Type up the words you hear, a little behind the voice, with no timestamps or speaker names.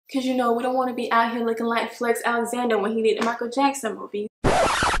Because, you know, we don't want to be out here looking like Flex Alexander when he did the Michael Jackson movie.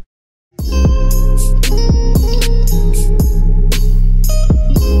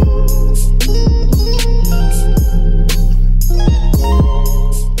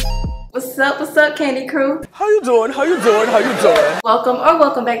 What's up, Candi Crew? How you doing? How you doing? How you doing?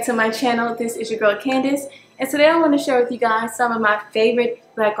 Welcome back to my channel. This is your girl Candice, and today I want to share with you guys some of my favorite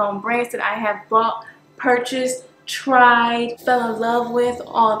black-owned brands that I have bought, purchased, tried, fell in love with,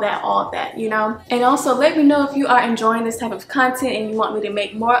 all that, you know. And also let me know if you are enjoying this type of content and you want me to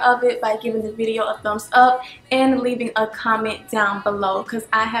make more of it by giving the video a thumbs up and leaving a comment down below, because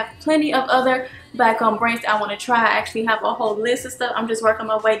I have plenty of other black-owned brands that I want to try. I actually have a whole list of stuff. I'm just working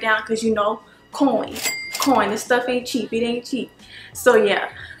my way down because, you know, coin, this stuff ain't cheap. It ain't cheap. So yeah.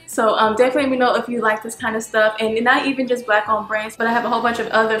 So definitely let me know if you like this kind of stuff, and not even just black-owned brands, but I have a whole bunch of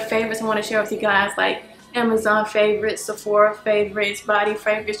other favorites I want to share with you guys, like Amazon favorites, Sephora favorites, body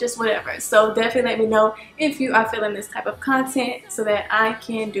favorites, just whatever. So definitely let me know if you are feeling this type of content so that I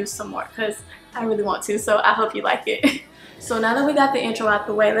can do some more, because I really want to. So I hope you like it. So now that we got the intro out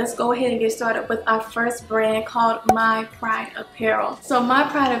the way, let's go ahead and get started with our first brand called My Pride Apparel. So My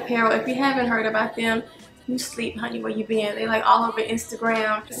Pride Apparel, if you haven't heard about them, you sleep, honey, where you been? They like all over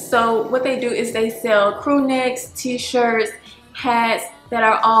Instagram. So what they do is they sell crew necks, t-shirts, hats that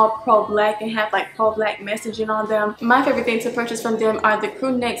are all pro-black and have like pro-black messaging on them. My favorite thing to purchase from them are the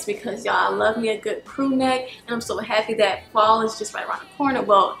crew necks, because y'all, I love me a good crew neck, and I'm so happy that fall is just right around the corner.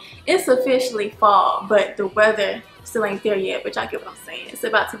 Well, it's officially fall, but the weather still ain't there yet, but y'all get what I'm saying. It's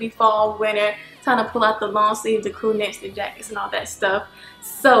about to be fall, winter, time to pull out the long sleeves, the crew necks, the jackets, and all that stuff.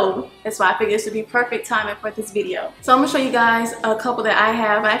 So that's why I figured this would be perfect timing for this video. So I'm gonna show you guys a couple that I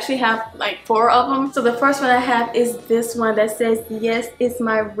have. I actually have like 4 of them. So the first one I have is this one that says, "Yes, it's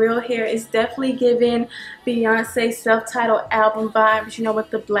my real hair." It's definitely giving Beyonce's self-titled album vibes, you know,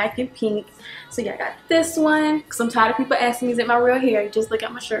 with the black and pink. So yeah, I got this one because I'm tired of people asking me, is it my real hair? Just look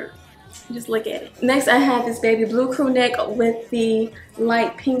at my shirt. Just look at it. Next, I have this baby blue crew neck with the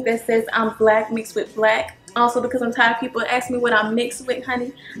light pink that says "I'm black" mixed with black. Also, because I'm tired of people asking me what I'm mixed with,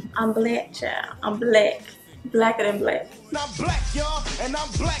 honey, I'm black, child. I'm black. Blacker than black. I'm black, y'all, and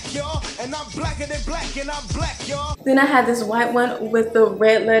I'm black, y'all, and I'm blacker than black, and I'm black, y'all. Then I have this white one with the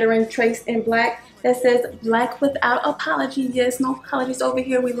red lettering traced in black that says "Black without apology." Yes, no apologies over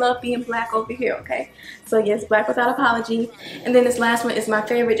here. We love being black over here, okay? So yes, black without apology. And then this last one is my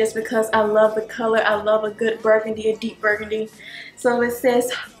favorite just because I love the color. I love a good burgundy, a deep burgundy. So it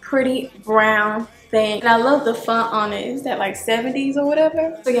says "Pretty Brown Thing." And I love the font on it. Is that like 70s or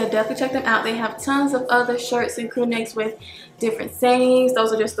whatever? So yeah, definitely check them out. They have tons of other shirts and crew necks with different sayings.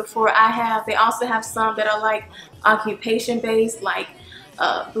 Those are just the 4 I have. They also have some that are like occupation based, like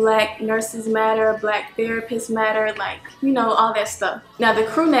Black Nurses Matter, Black Therapists Matter, like, you know, all that stuff. Now the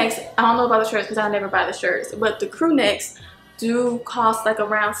crew necks, I don't know about the shirts because I never buy the shirts, but the crew necks do cost like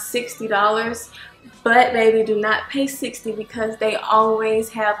around $60. But baby, do not pay $60 because they always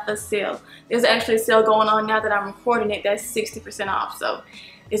have a sale. There's actually a sale going on now that I'm recording it that's 60% off. So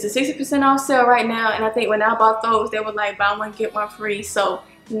it's a 60% off sale right now, and I think when I bought those, they were like buy one get one free. So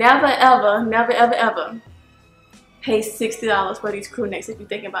never ever pay $60 for these crew necks if you're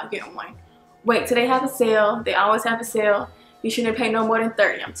thinking about getting one. Wait till they have a sale. They always have a sale. You shouldn't pay no more than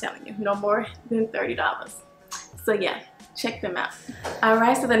 $30. I'm telling you, no more than $30. So yeah, check them out.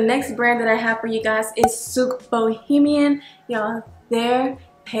 Alright, so the next brand that I have for you guys is Souk Bohemian. Y'all, their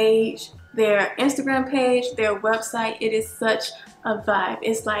page, their Instagram page, their website, it is such a vibe.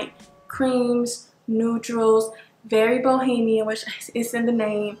 It's like creams, neutrals, very bohemian, which is in the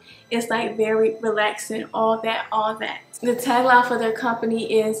name. It's like very relaxing, all that. The tagline for their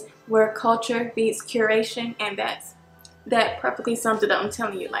company is "Where culture beats curation," and that perfectly sums it up. I'm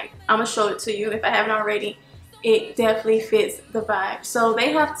telling you, like, I'm gonna show it to you if I haven't already. It definitely fits the vibe. So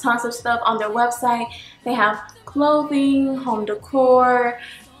they have tons of stuff on their website. They have clothing, home decor,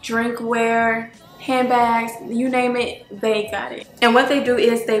 drinkware, handbags, you name it, they got it. And what they do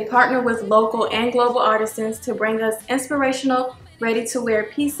is they partner with local and global artisans to bring us inspirational, ready-to-wear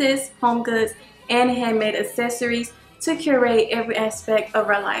pieces, home goods, and handmade accessories to curate every aspect of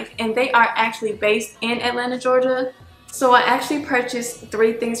our life. And they are actually based in Atlanta, Georgia. So I actually purchased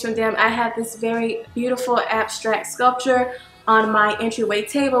 3 things from them. I have this very beautiful abstract sculpture on my entryway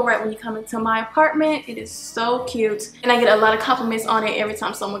table right when you come into my apartment. It is so cute, and I get a lot of compliments on it every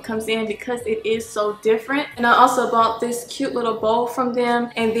time someone comes in because it is so different. And I also bought this cute little bowl from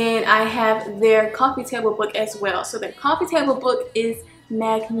them, and then I have their coffee table book as well. So their coffee table book is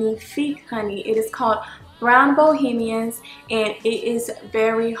magnifique, honey. It is called Brown Bohemians, and it is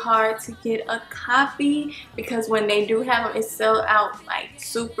very hard to get a copy because when they do have them, it sells out like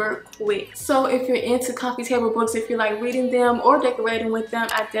super quick. So if you're into coffee table books, if you like reading them or decorating with them,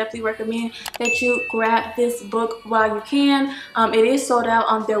 I definitely recommend that you grab this book while you can. It is sold out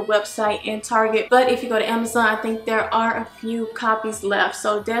on their website and Target, but if you go to Amazon, I think there are a few copies left.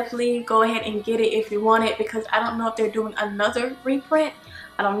 So definitely go ahead and get it if you want it, because I don't know if they're doing another reprint.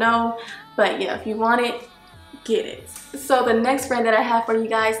 I don't know, but yeah, if you want it, get it. So the next brand that I have for you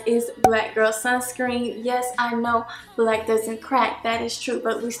guys is Black Girl Sunscreen. Yes, I know black doesn't crack, that is true,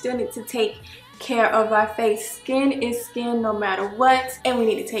 but we still need to take care of our face. Skin is skin no matter what, and we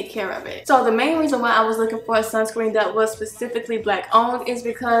need to take care of it. So the main reason why I was looking for a sunscreen that was specifically black owned is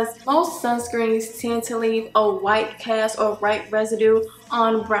because most sunscreens tend to leave a white cast or white residue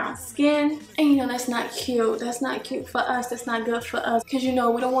on brown skin, and you know that's not cute. That's not cute for us. That's not good for us, because you know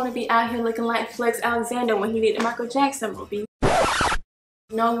we don't want to be out here looking like Flex Alexander when he did the Michael Jackson movie.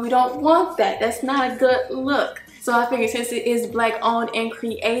 No, we don't want that. That's not a good look. So I figured since it is black owned and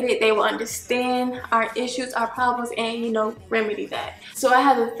created, they will understand our issues, our problems, and you know, remedy that. So I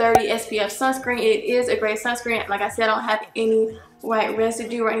have the 30 SPF sunscreen. It is a great sunscreen. Like I said, I don't have any white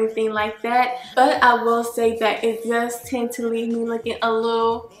residue or anything like that, but I will say that it does tend to leave me looking a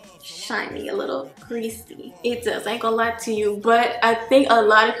little shiny, a little greasy. It does, I ain't gonna lie to you, but I think a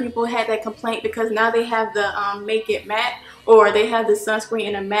lot of people had that complaint because now they have the Make It Matte, or they have the sunscreen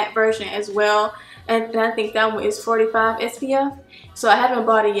in a matte version as well, and I think that one is 45 SPF. So I haven't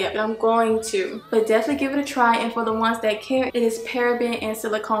bought it yet, but I'm going to. But definitely give it a try, and for the ones that care, it is paraben and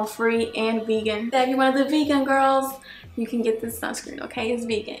silicone free and vegan. If you're one of the vegan girls, you can get this sunscreen, okay? It's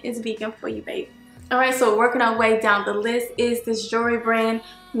vegan. It's vegan for you, babe. Alright, so working our way down the list is this jewelry brand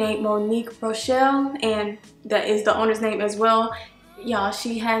named Monique Rochelle, and that is the owner's name as well. Y'all,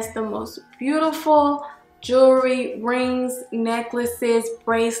 she has the most beautiful jewelry, rings, necklaces,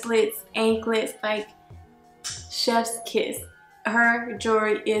 bracelets, anklets, like chef's kiss. Her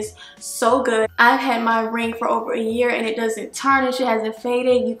jewelry is so good. I've had my ring for over a year and it doesn't tarnish, it hasn't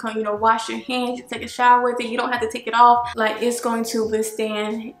faded. You can, you know, wash your hands, you take a shower with it, you don't have to take it off. Like, it's going to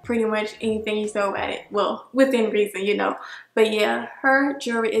withstand pretty much anything you throw at it. Well, within reason, you know. But yeah, her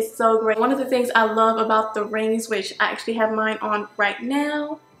jewelry is so great. One of the things I love about the rings, which I actually have mine on right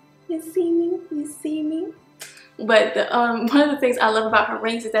now. You see me? You see me? But one of the things I love about her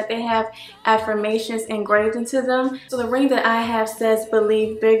rings is that they have affirmations engraved into them. So the ring that I have says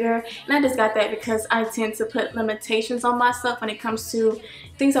 "Believe Bigger," and I just got that because I tend to put limitations on myself when it comes to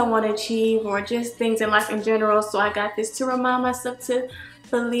things I want to achieve or just things in life in general. So I got this to remind myself to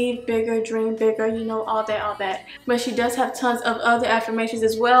believe bigger, dream bigger, you know, all that, all that. But she does have tons of other affirmations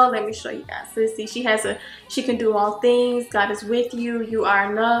as well. Let me show you guys. Let's see. She has she can do all things, God is with you, you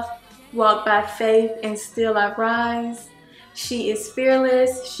are enough, walk by faith and still I rise. She is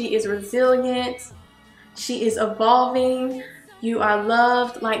fearless. She is resilient. She is evolving. You are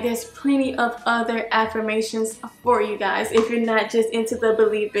loved. Like, there's plenty of other affirmations for you guys if you're not just into the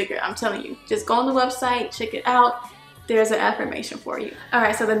believe bigger. I'm telling you, just go on the website, check it out. There's an affirmation for you.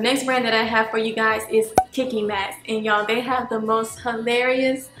 Alright, so the next brand that I have for you guys is Kicky Mats. And y'all, they have the most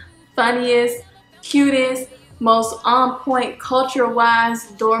hilarious, funniest, cutest, most on-point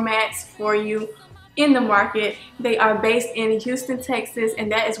culture-wise doormats for you in the market. They are based in Houston, Texas,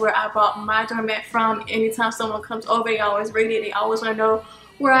 and that is where I bought my doormat from. Anytime someone comes over, they always rate it. They always want to know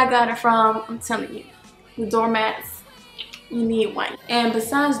where I got it from. I'm telling you, the doormats, you need one. And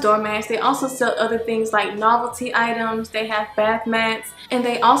besides doormats, they also sell other things like novelty items. They have bath mats, and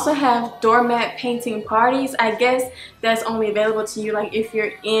they also have doormat painting parties. I guess that's only available to you like if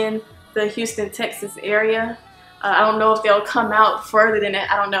you're in the Houston, Texas area. I don't know if they'll come out further than that,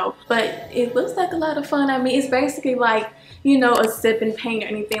 I don't know. But it looks like a lot of fun. I mean, it's basically like, you know, a sip and paint or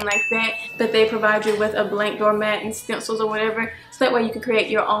anything like that. But they provide you with a blank doormat and stencils or whatever. So that way you can create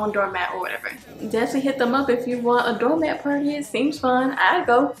your own doormat or whatever. Definitely hit them up if you want a doormat party. It seems fun. I'd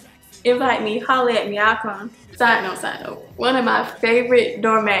go. Invite me, holler at me, I'll come. Side note. One of my favorite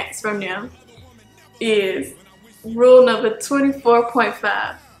doormats from them is rule number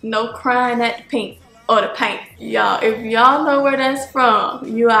 24.5. No crying at the paint. Or the paint. Y'all, if y'all know where that's from,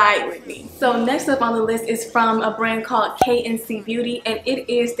 you alright with me. So next up on the list is from a brand called KNC Beauty, and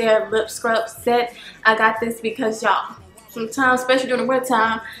it is their lip scrub set. I got this because y'all, sometimes, especially during the winter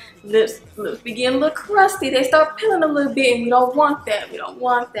time, lips begin a little crusty. They start peeling a little bit, and we don't want that. We don't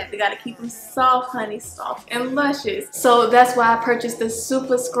want that. We gotta keep them soft, honey, soft and luscious. So that's why I purchased the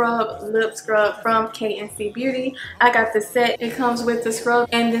Super Scrub Lip Scrub from KNC Beauty. I got the set. It comes with the scrub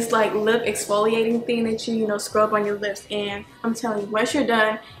and this like lip exfoliating thing that you know scrub on your lips. And I'm telling you, once you're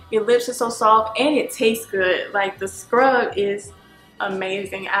done, your lips are so soft and it tastes good. Like the scrub is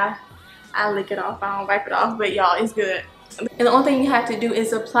amazing. I lick it off. I don't wipe it off, but y'all, it's good. And the only thing you have to do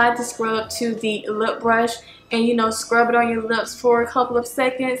is apply the scrub to the lip brush and, you know, scrub it on your lips for a couple of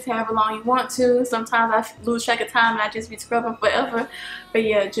seconds, however long you want to. Sometimes I lose track of time and I just be scrubbing forever. But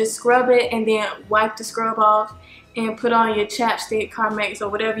yeah, just scrub it and then wipe the scrub off and put on your chapstick, Carmex, or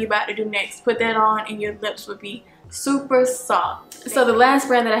whatever you're about to do next. Put that on and your lips will be super soft. So the last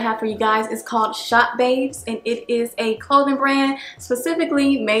brand that I have for you guys is called Shop Babes, and it is a clothing brand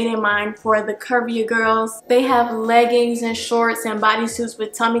specifically made in mind for the curvier girls. They have leggings and shorts and bodysuits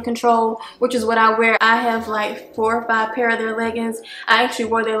with tummy control, which is what I wear. I have like 4 or 5 pair of their leggings. I actually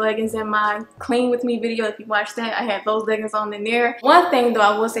wore their leggings in my Clean With Me video. If you watched that, I had those leggings on in there. One thing though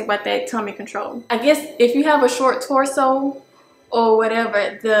I will say about that tummy control, I guess if you have a short torso or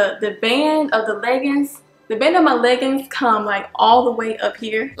whatever, the band of the leggings, the band of my leggings come like all the way up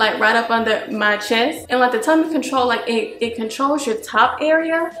here, like right up under my chest. And like the tummy control, like it controls your top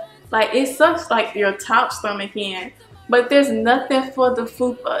area. Like it sucks like your top stomach in. But there's nothing for the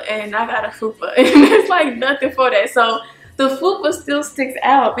fupa, and I got a fupa. And there's like nothing for that. So the fupa still sticks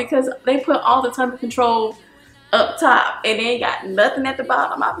out because they put all the tummy control up top and they ain't got nothing at the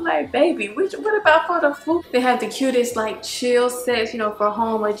bottom. I'm like, baby, what about for the food? They have the cutest like chill sets, you know, for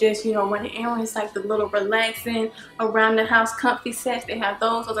home or just, you know, when the errands, like the little relaxing around the house comfy sets. They have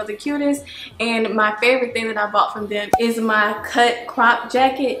those are the cutest. And my favorite thing that I bought from them is my cut crop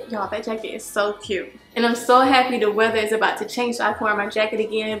jacket. Y'all, that jacket is so cute. And I'm so happy the weather is about to change so I can wear my jacket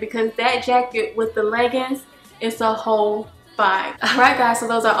again, because that jacket with the leggings is a whole vibe. Alright guys, so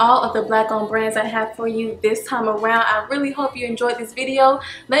those are all of the black owned brands I have for you this time around. I really hope you enjoyed this video.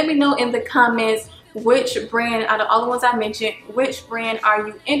 Let me know in the comments which brand out of all the ones I mentioned, which brand are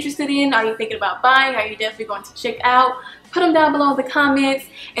you interested in? Are you thinking about buying? Are you definitely going to check out? Put them down below in the comments,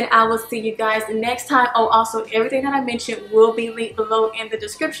 and I will see you guys the next time. Oh, also everything that I mentioned will be linked below in the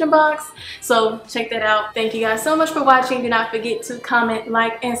description box, so check that out. Thank you guys so much for watching. Do not forget to comment,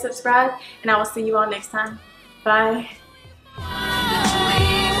 like, and subscribe, and I will see you all next time. Bye.